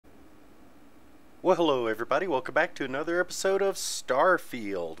Well, hello everybody. Welcome back to another episode of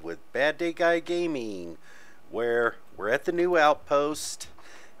Starfield with Bad Day Guy Gaming, where we're at the new outpost.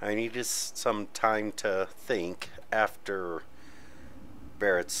 I needed some time to think after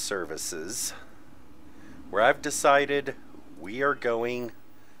Barrett's services, where I've decided we are going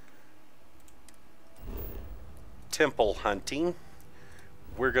temple hunting.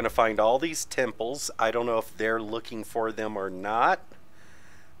 We're going to find all these temples. I don't know if they're looking for them or not,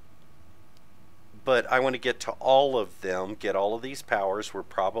 but I want to get to all of them, get all of these powers. We're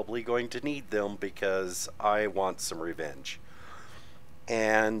probably going to need them because I want some revenge.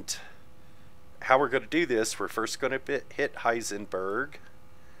 And how we're going to do this, we're first going to hit Heisenberg.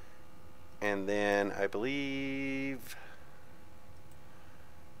 And then I believe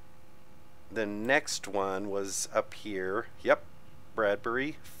the next one was up here. Yep,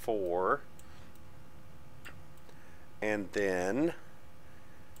 Bradbury 4. And then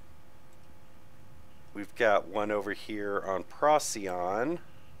we've got one over here on Procyon.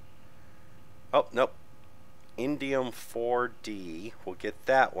 Oh, nope. Indium 4D. We'll get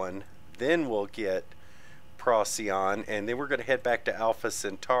that one. Then we'll get Procyon. And then we're going to head back to Alpha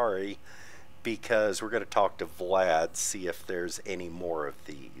Centauri because we're going to talk to Vlad, see if there's any more of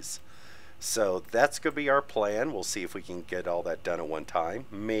these. So that's going to be our plan. We'll see if we can get all that done at one time.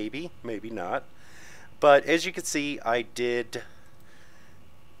 Maybe, maybe not. But as you can see, I did...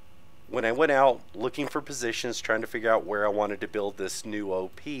 When I went out looking for positions, trying to figure out where I wanted to build this new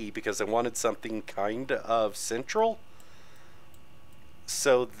OP, because I wanted something kind of central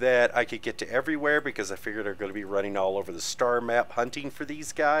so that I could get to everywhere, because I figured I'm going to be running all over the star map hunting for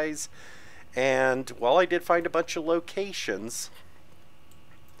these guys. And while I did find a bunch of locations,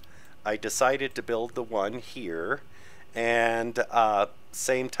 I decided to build the one here. And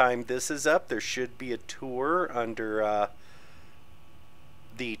same time this is up, there should be a tour under...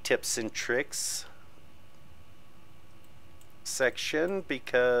 the tips and tricks section,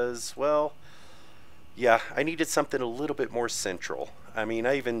 because, well, yeah, I needed something a little bit more central. I mean,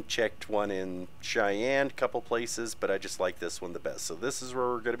 I even checked one in Cheyenne, a couple places, but I just like this one the best. So this is where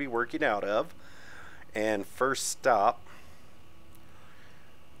we're going to be working out of. And first stop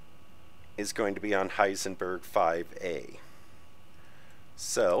is going to be on Heisenberg 5A.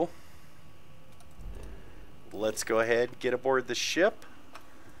 So let's go ahead and get aboard the ship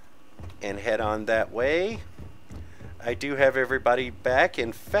and head on that way. I do have everybody back.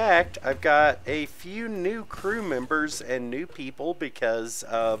 In fact, I've got a few new crew members and new people because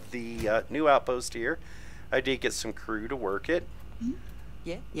of the new outpost here. I did get some crew to work it.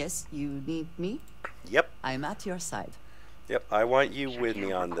 Yeah, yes, you need me? Yep. I'm at your side. Yep, I want you with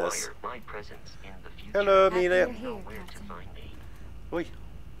me on this. My presence in the future. Hello, Amelia. You know where to find me. Oi.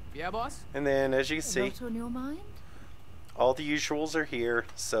 Yeah, boss? And then, as you can see, Not on your mind? all the usuals are here,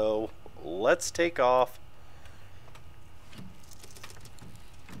 so let's take off.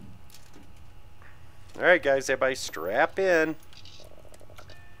 Alright guys, everybody strap in.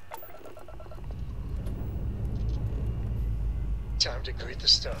 Time to greet the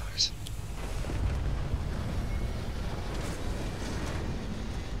stars.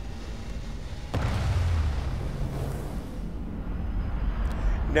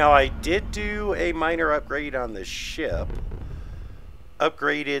 Now I did do a minor upgrade on the ship.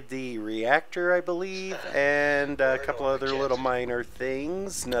 Upgraded the reactor, I believe, and a couple other little minor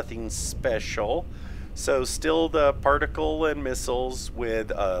things. Nothing special. So still the particle and missiles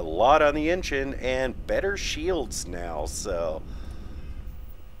with a lot on the engine and better shields now, so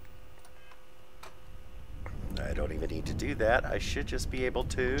I don't even need to do that. I should just be able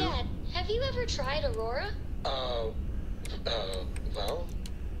to. Dad, have you ever tried Aurora? Well,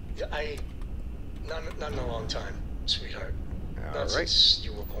 not in a long time, sweetheart. All Not right. since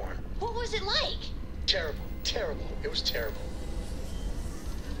you were born. What was it like? Terrible, terrible. It was terrible.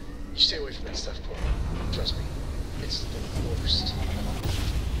 You stay away from that stuff, Paul. Trust me, it's the worst.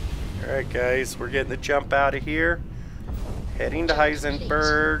 Alright guys, we're getting the jump out of here. Heading to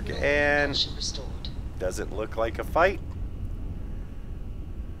Heisenberg, and Restored. doesn't look like a fight.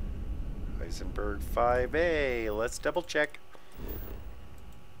 Heisenberg 5A, let's double check.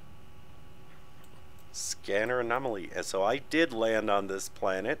 Scanner anomaly. And so I did land on this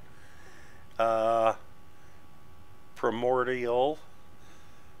planet. Primordial.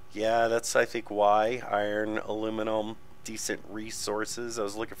 Yeah, that's I think why. Iron, aluminum, decent resources. I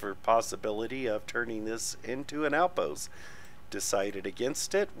was looking for a possibility of turning this into an outpost. Decided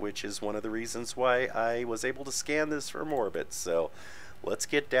against it, which is one of the reasons why I was able to scan this from orbit. So let's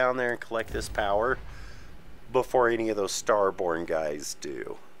get down there and collect this power before any of those Starborn guys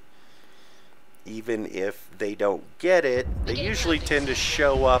do. even if they don't get it, they usually tend to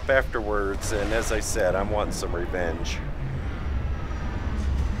show up afterwards, and as I said, I'm wanting some revenge.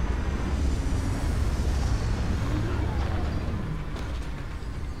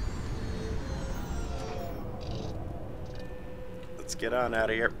 Let's get on out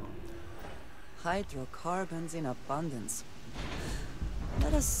of here. Hydrocarbons in abundance.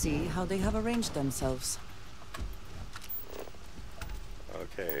 Let us see how they have arranged themselves.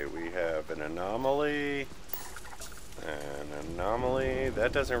 Okay, we have an anomaly. An anomaly.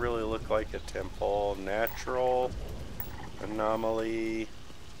 That doesn't really look like a temple. Natural anomaly.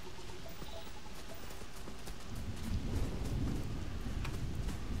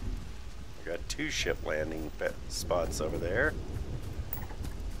 We got 2 ship landing spots over there.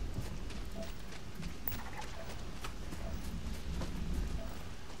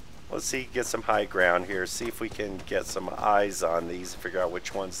 Let's see, get some high ground here, see if we can get some eyes on these and figure out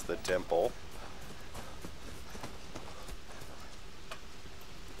which one's the temple.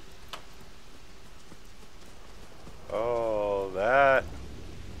 Oh, that.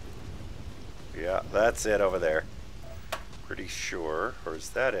 Yeah, that's it over there. Pretty sure. Or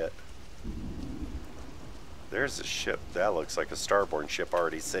is that it? There's a ship. That looks like a Starborn ship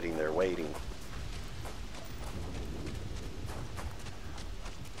already sitting there waiting.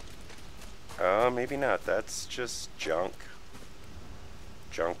 Maybe not. That's just junk.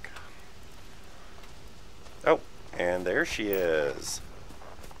 Junk. Oh, and there she is.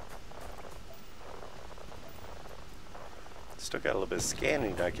 Still got a little bit of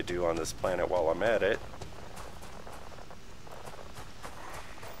scanning I could do on this planet while I'm at it.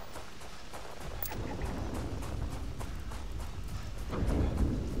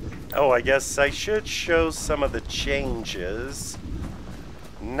 Oh, I guess I should show some of the changes.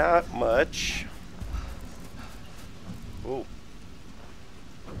 Not much. Ooh.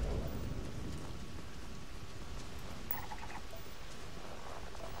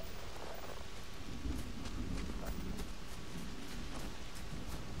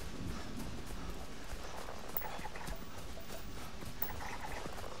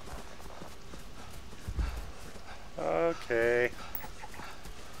 Okay.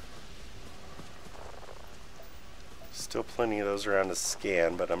 Still plenty of those around to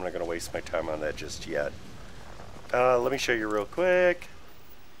scan, but I'm not going to waste my time on that just yet. Let me show you real quick.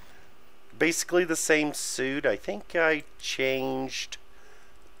 Basically the same suit. I think I changed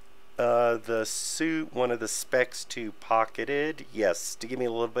the suit, one of the specs to pocketed. Yes, to give me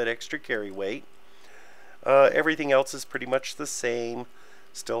a little bit extra carry weight. Everything else is pretty much the same.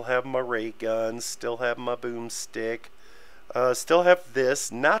 Still have my ray gun, still have my boomstick. Still have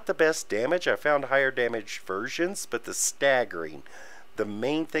this. Not the best damage. I found higher damage versions, but the staggering. The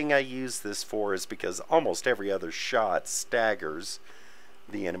main thing I use this for is because almost every other shot staggers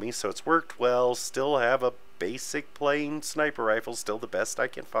the enemy, so it's worked well. Still have a basic plain sniper rifle, still the best I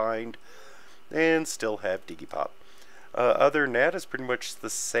can find, and still have Digipop. Other than that, it's pretty much the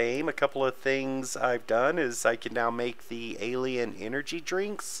same. A couple of things I've done is I can now make the alien energy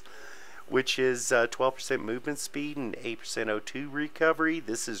drinks, which is 12% movement speed and 8% O2 recovery.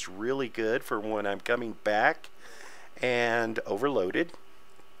 This is really good for when I'm coming back and overloaded.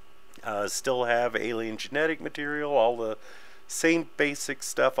 Still have alien genetic material, all the same basic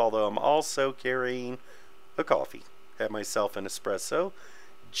stuff, although I'm also carrying a coffee. Have myself an espresso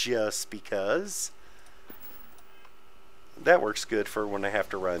just because that works good for when I have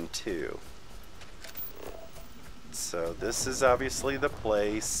to run too. So this is obviously the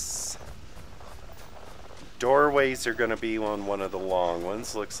place. Doorways are going to be on one of the long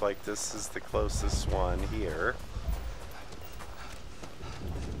ones. Looks like this is the closest one here.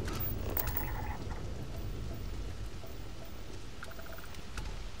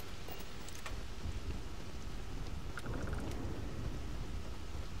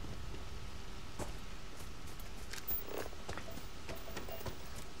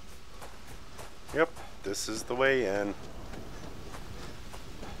 Yep, this is the way in.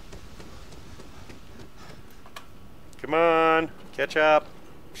 Come on, catch up.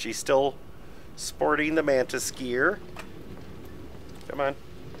 She's still sporting the mantis gear. Come on.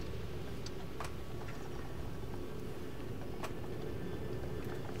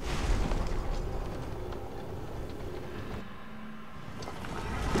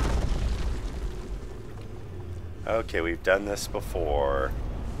 Okay, we've done this before.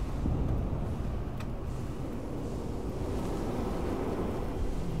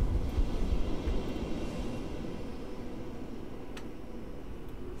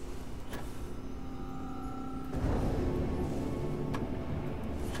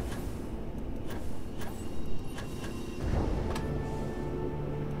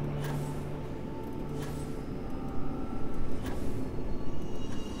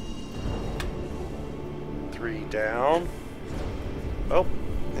 3 down. Oh,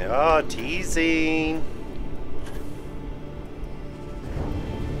 yeah, teasing.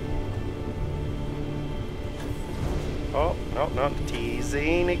 Oh, no, not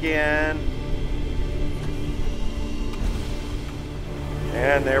teasing again.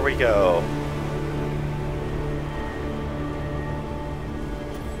 And there we go.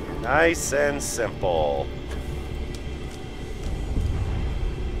 Nice and simple.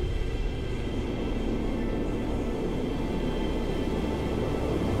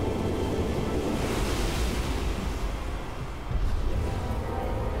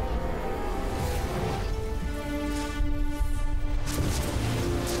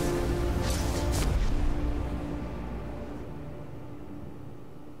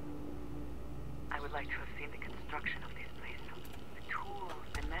 I would like to have seen the construction of this place. The tools,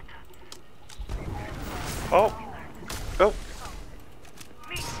 the methods. Oh. Oh.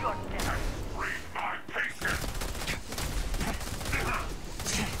 Meet your death.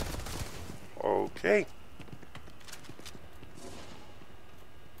 Okay.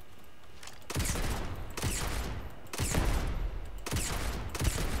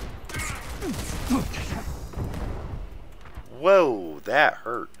 Whoa, that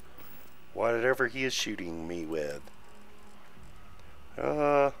hurt. Whatever he is shooting me with.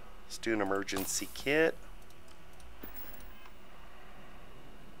 Let's do an emergency kit.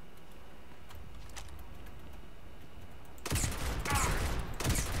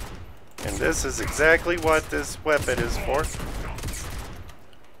 And this is exactly what this weapon is for.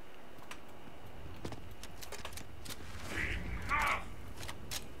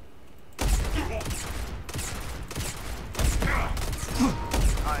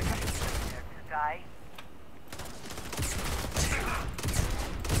 Are you prepared to die?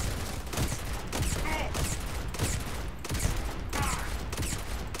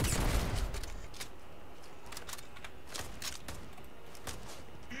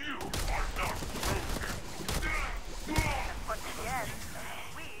 But yes,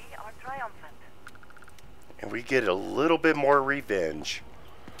 we are triumphant. And we get a little bit more revenge.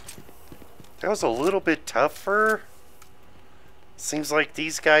 That was a little bit tougher. Seems like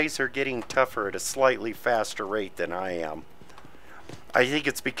these guys are getting tougher at a slightly faster rate than I am. I think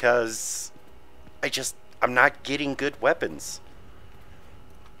it's because I'm not getting good weapons.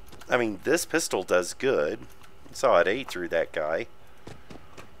 I mean, this pistol does good. Saw it ate through that guy.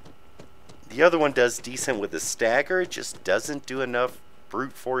 The other one does decent with the stagger. It just doesn't do enough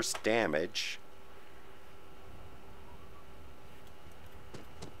brute force damage.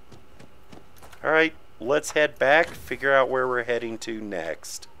 Alright, let's head back, figure out where we're heading to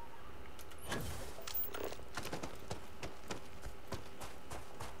next.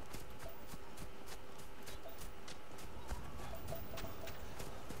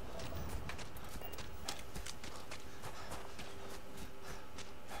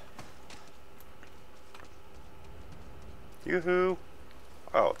 Yoo-hoo!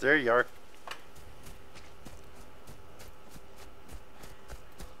 Oh, there you are.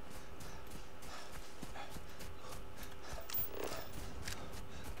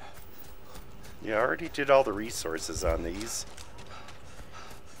 Yeah, I already did all the resources on these.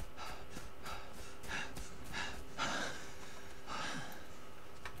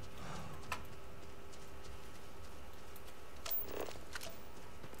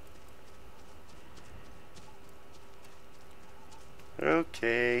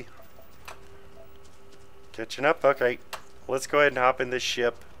 Okay. Catching up? Okay. Let's go ahead and hop in this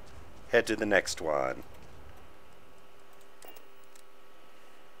ship. Head to the next one.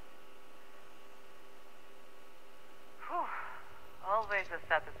 Always a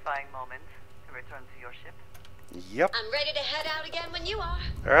satisfying moment to return to your ship. Yep. I'm ready to head out again when you are.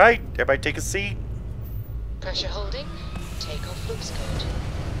 Alright, everybody take a seat. Pressure holding. Take off looks good.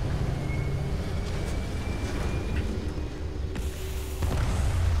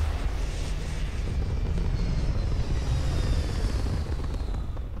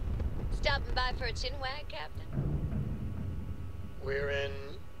 Stopping by for a chin wag, Captain? We're in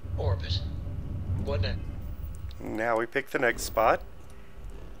orbit. What next? Now we pick the next spot.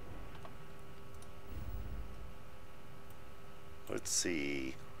 Let's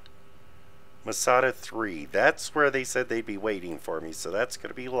see. Masada 3. That's where they said they'd be waiting for me, so that's going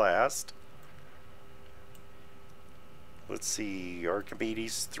to be last. Let's see.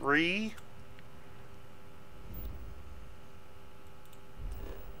 Archimedes 3.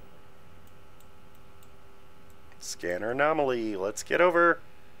 Scanner anomaly. Let's get over.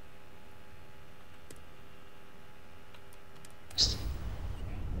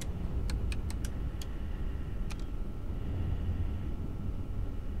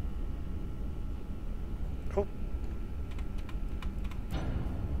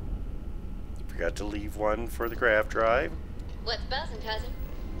 Forgot to leave one for the grav drive. What's buzzing, cousin?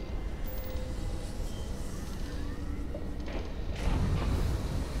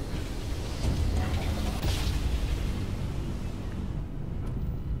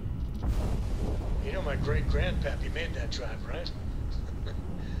 You know my great-grandpappy made that drive, right?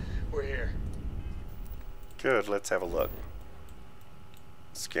 We're here. Good, let's have a look.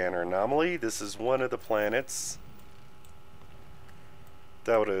 Scanner anomaly. This is one of the planets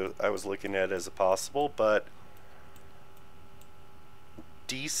that I was looking at as a possible, but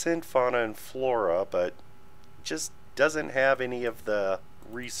decent fauna and flora, but just doesn't have any of the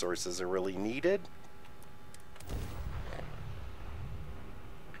resources that are really needed.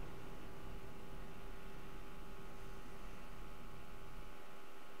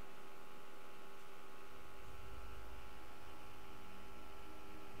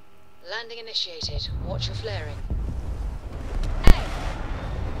 Landing initiated. Watch for flaring.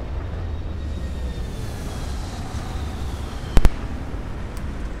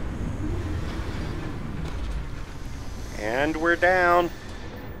 And we're down.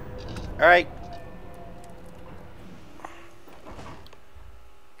 Alright.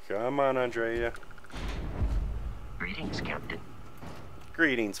 Come on, Andrea. Greetings, Captain.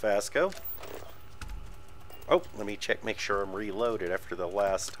 Greetings, Vasco. Oh, let me check, make sure I'm reloaded after the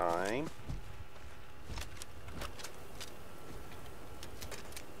last time.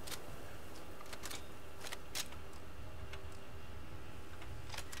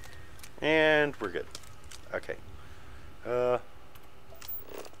 And we're good. Okay.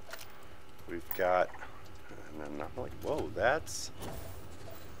 We've got an anomaly. Whoa, that's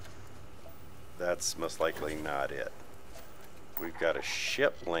most likely not it. We've got a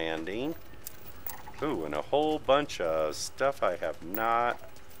ship landing. Ooh, and a whole bunch of stuff I have not.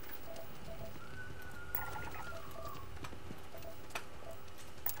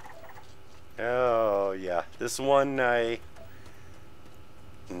 Oh, yeah. This one I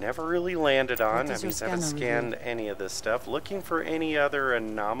never really landed on. That means I haven't scanned any of this stuff. Looking for any other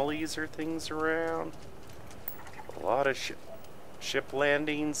anomalies or things around. A lot of ship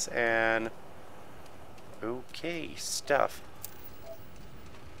landings and okay, stuff.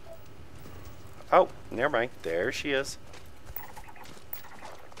 Oh, never mind. There she is.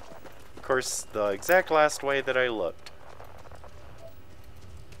 Of course, the exact last way that I looked.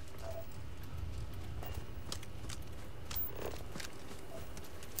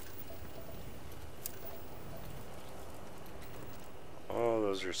 Oh,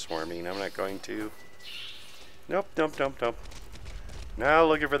 those are swarming. I'm not going to. Nope, nope, nope, nope. Not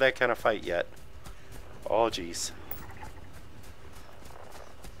looking for that kind of fight yet. Oh, geez.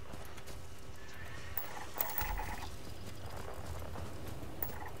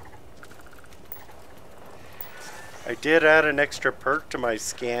 I did add an extra perk to my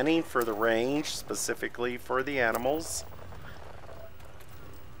scanning for the range, specifically for the animals.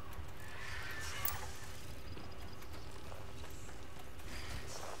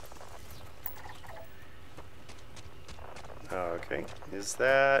 Okay, is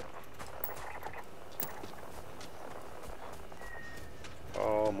that...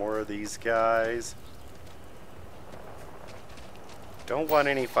 Oh, more of these guys. Don't want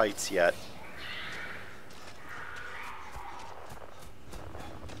any fights yet.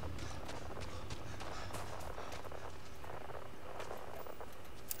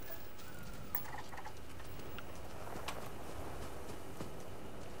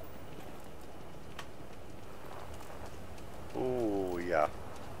 Ooh, yeah.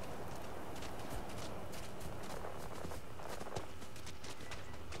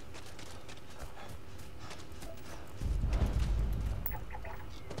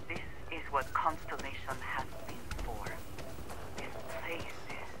 This is what Constellation has been for. This place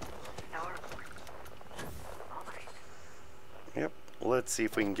is Starborn. All right. Yep. Let's see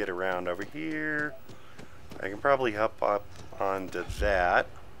if we can get around over here. I can probably hop up onto that.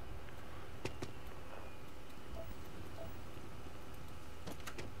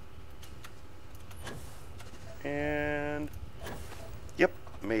 And yep,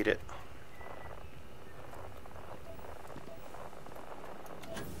 made it.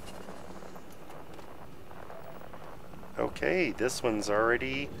 Okay, this one's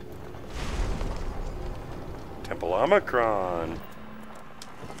already Temple Omicron.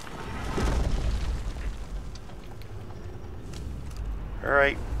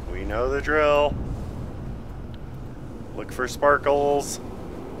 Alright, we know the drill. Look for sparkles.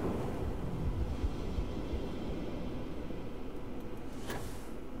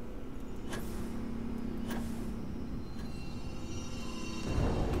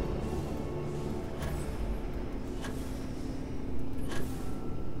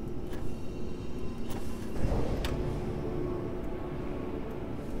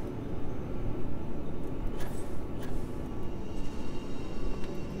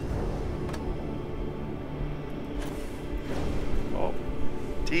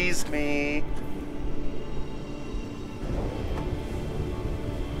 Tease me.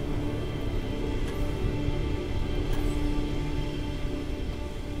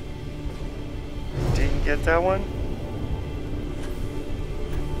 Didn't get that one.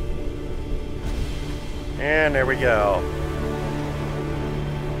 And there we go.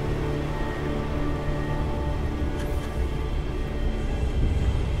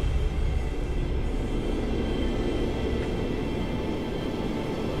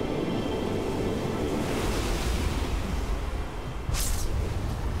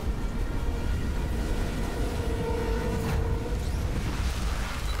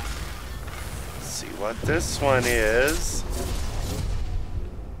 See what this one is.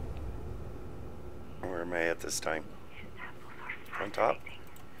 Where am I at this time? These temples are On top? fascinating.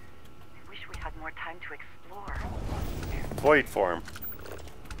 I wish we had more time to explore. Void form.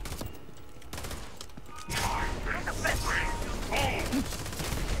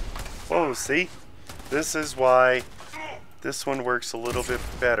 Whoa, see? This is why this one works a little bit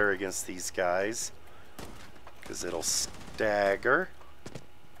better against these guys. Because it'll stagger.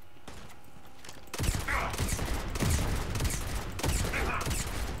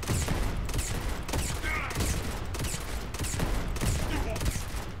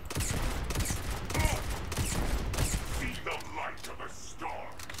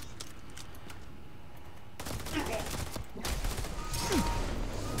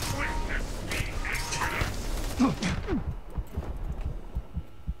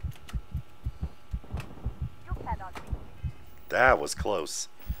 That was close.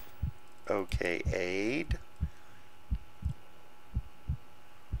 Okay, aid.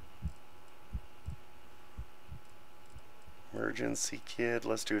 Emergency kit.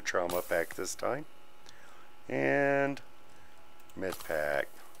 Let's do a trauma pack this time. And med pack.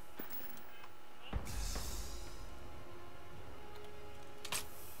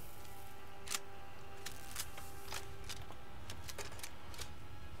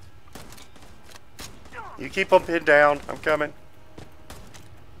 You keep them pinned down. I'm coming.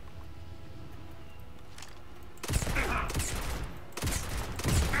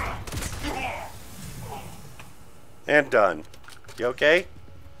 And done. You okay?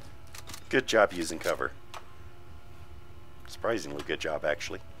 Good job using cover. Surprisingly good job,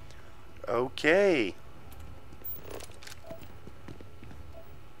 actually. Okay.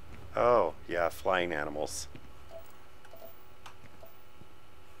 Oh, yeah, flying animals.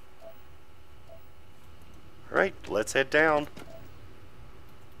 Alright, let's head down.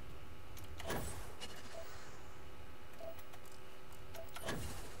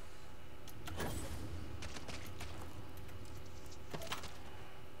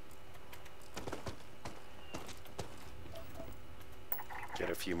 Get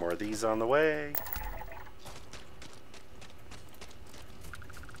a few more of these on the way.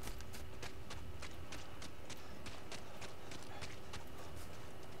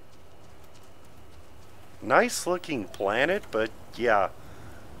 Nice looking planet, but yeah,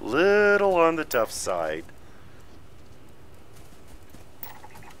 little on the tough side.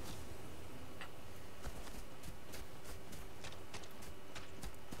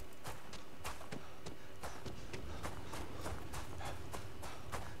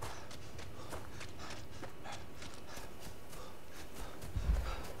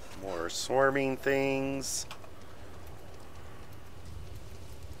 More swarming things.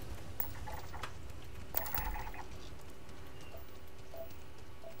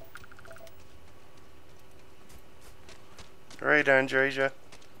 Alright, Andreja.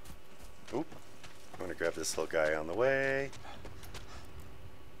 Oop. I'm gonna grab this little guy on the way.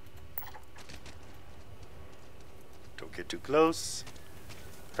 Don't get too close.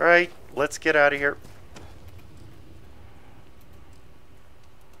 Alright, let's get out of here.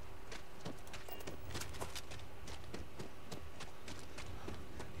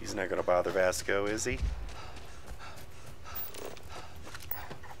 He's not gonna bother Vasco, is he?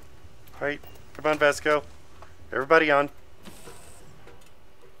 Alright, come on, Vasco. Everybody on.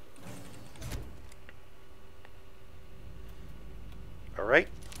 Alright.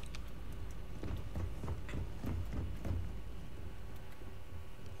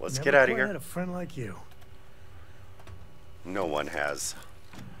 Let's get out of here. Never quite had a friend like you. No one has.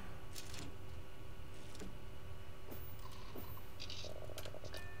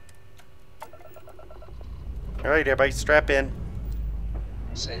 Alright, everybody strap in.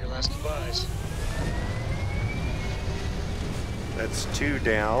 Say your last goodbyes. That's 2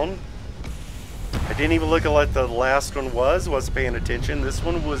 down. I didn't even look at what the last one was. Wasn't paying attention. This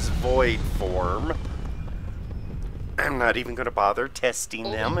one was void form. I'm not even going to bother testing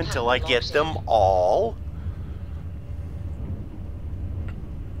them until I get them all.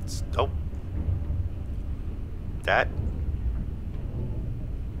 Oh. That.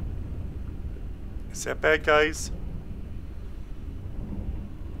 Is that bad guys?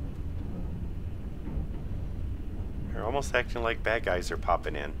 They're almost acting like bad guys are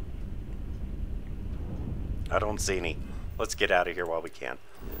popping in. I don't see any. Let's get out of here while we can.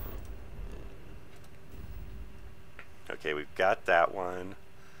 Okay, we've got that one.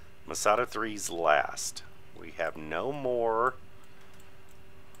 Masada 3's last. We have no more.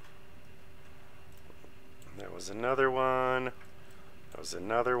 There was another one. There was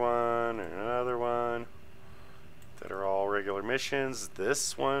another one, and another one. That are all regular missions.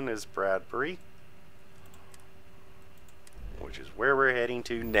 This one is Bradbury, which is where we're heading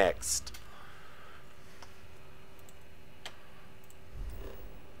to next.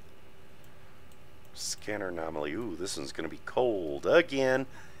 Scanner anomaly. Ooh, this one's going to be cold again.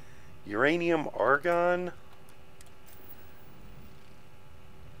 Uranium argon.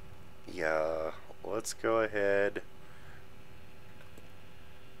 Yeah, let's go ahead.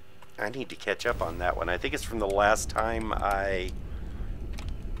 I need to catch up on that one. I think it's from the last time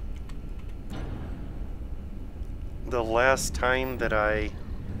that I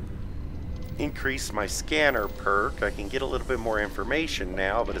increased my scanner perk. I can get a little bit more information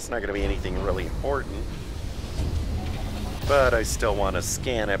now, but it's not going to be anything really important. But I still want to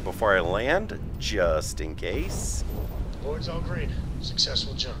scan it before I land, just in case. Board's all green.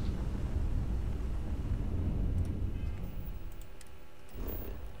 Successful jump.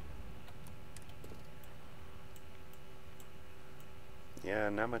 Yeah,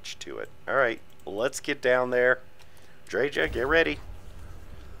 not much to it. Alright, let's get down there. Dreja, get ready.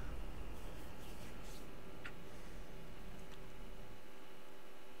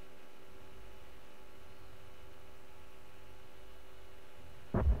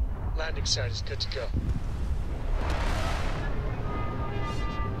 Landing site is good to go.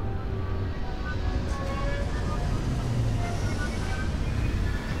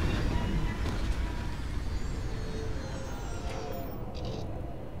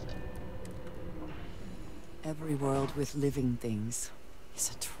 Every world with living things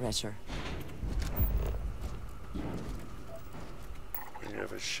is a treasure. We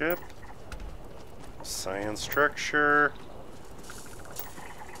have a ship. Science structure.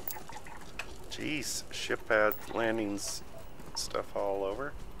 Jeez, ship pad landings stuff all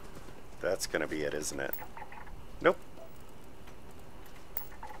over. That's gonna be it, isn't it? Nope.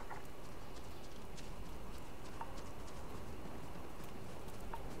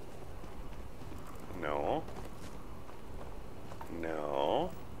 No. No.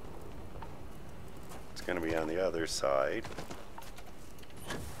 It's gonna be on the other side.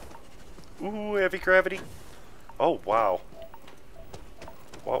 Ooh, heavy gravity. Oh, wow.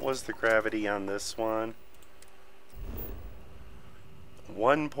 What was the gravity on this one?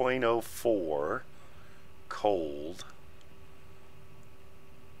 1.04. Cold.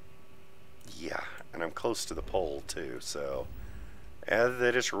 Yeah, and I'm close to the pole too, so add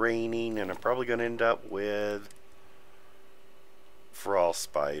that it's raining, and I'm probably going to end up with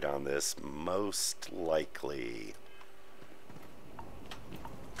frostbite on this, most likely.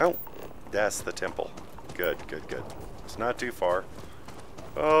 Oh, that's the temple. Good, good, good. It's not too far.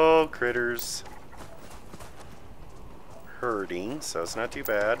 Oh, critters. Hurting, so it's not too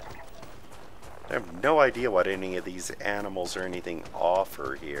bad. I have no idea what any of these animals or anything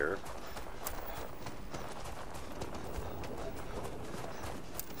offer here.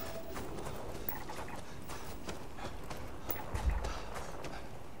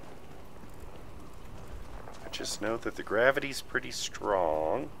 I just know that the gravity's pretty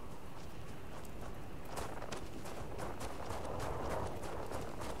strong.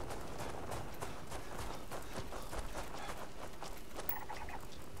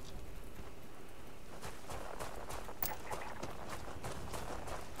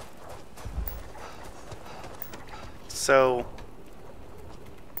 So,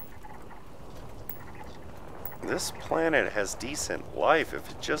 this planet has decent life if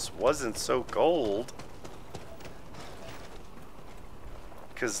it just wasn't so cold.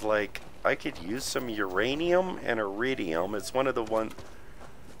 Because, like, I could use some uranium and iridium. It's one of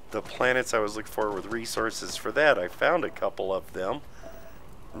the planets I was looking for with resources for that. I found a couple of them.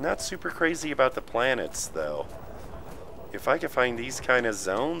 Not super crazy about the planets, though. If I could find these kind of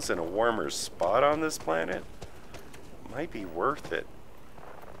zones in a warmer spot on this planet, might be worth it.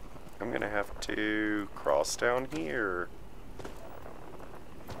 I'm gonna have to cross down here.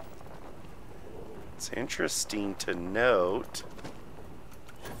 It's interesting to note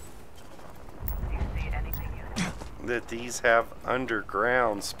Do you see anything useful? that these have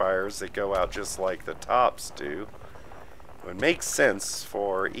underground spires that go out just like the tops do. It makes sense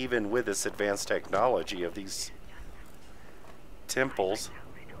for, even with this advanced technology of these temples. How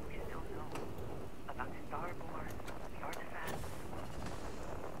little we still know about Starborn, the artifacts.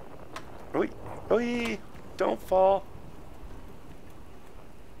 Oi, oi, don't fall.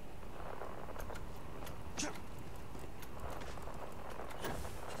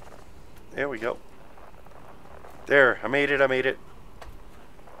 There we go. There, I made it, I made it.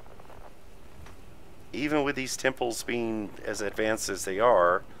 Even with these temples being as advanced as they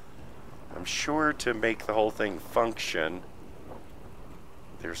are, I'm sure to make the whole thing function,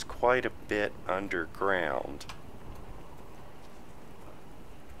 there's quite a bit underground.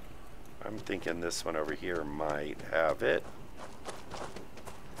 I'm thinking this one over here might have it.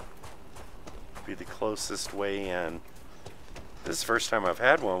 Be the closest way in. This is the first time I've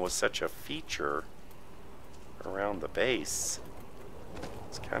had one with such a feature around the base.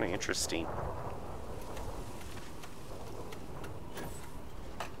 It's kind of interesting.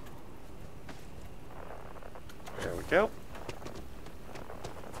 There we go.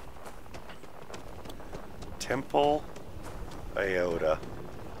 Temple Iota.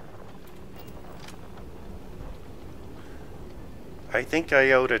 I think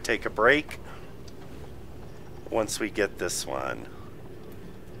Iota take a break once we get this one.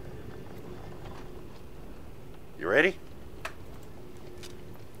 You ready?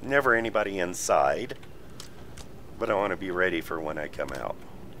 Never anybody inside, but I want to be ready for when I come out.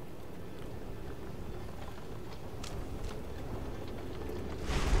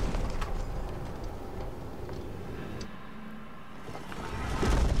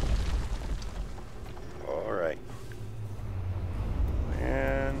 All right.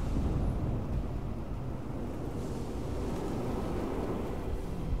 And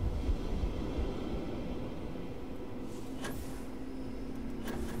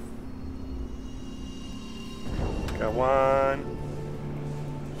got one.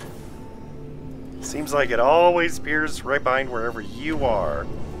 Seems like it always appears right behind wherever you are.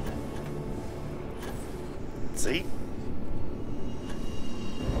 See?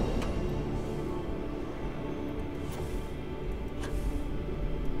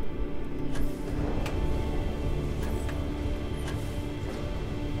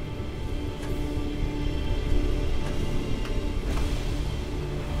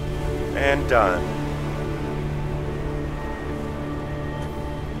 And done.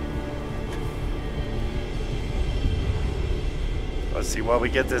 Let's see what we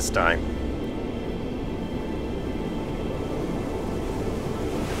get this time.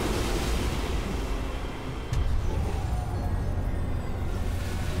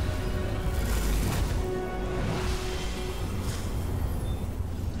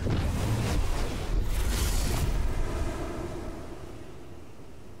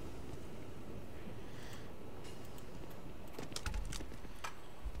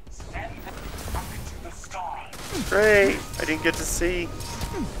 Great! I didn't get to see.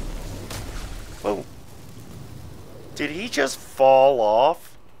 Whoa. Did he just fall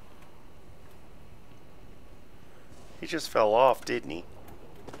off? He just fell off, didn't he?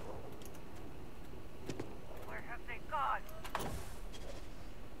 Where have they gone?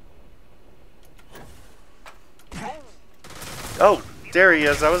 Oh, there he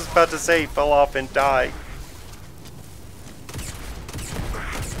is. I was about to say he fell off and died.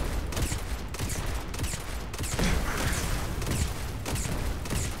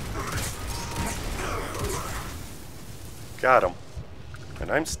 Got him. And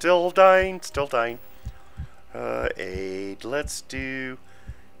I'm still dying, still dying. Aid. Let's do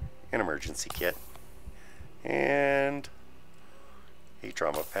an emergency kit. And a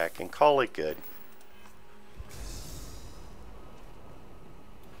trauma pack and call it good.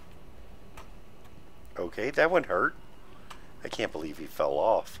 Okay, that one hurt. I can't believe he fell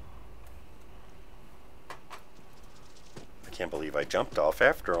off. I can't believe I jumped off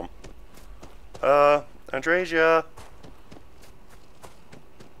after him. Andresia.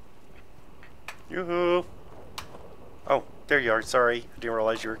 Yoo-hoo. Oh, there you are. Sorry. I didn't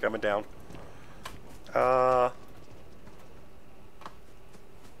realize you were coming down. I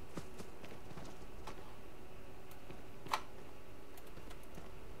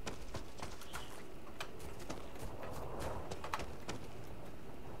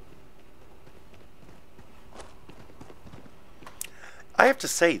have to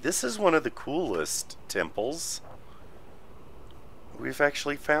say, this is one of the coolest temples we've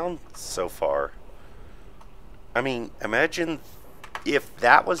actually found so far. I mean, imagine if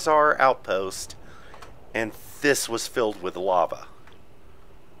that was our outpost and this was filled with lava.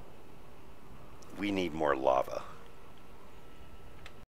 We need more lava.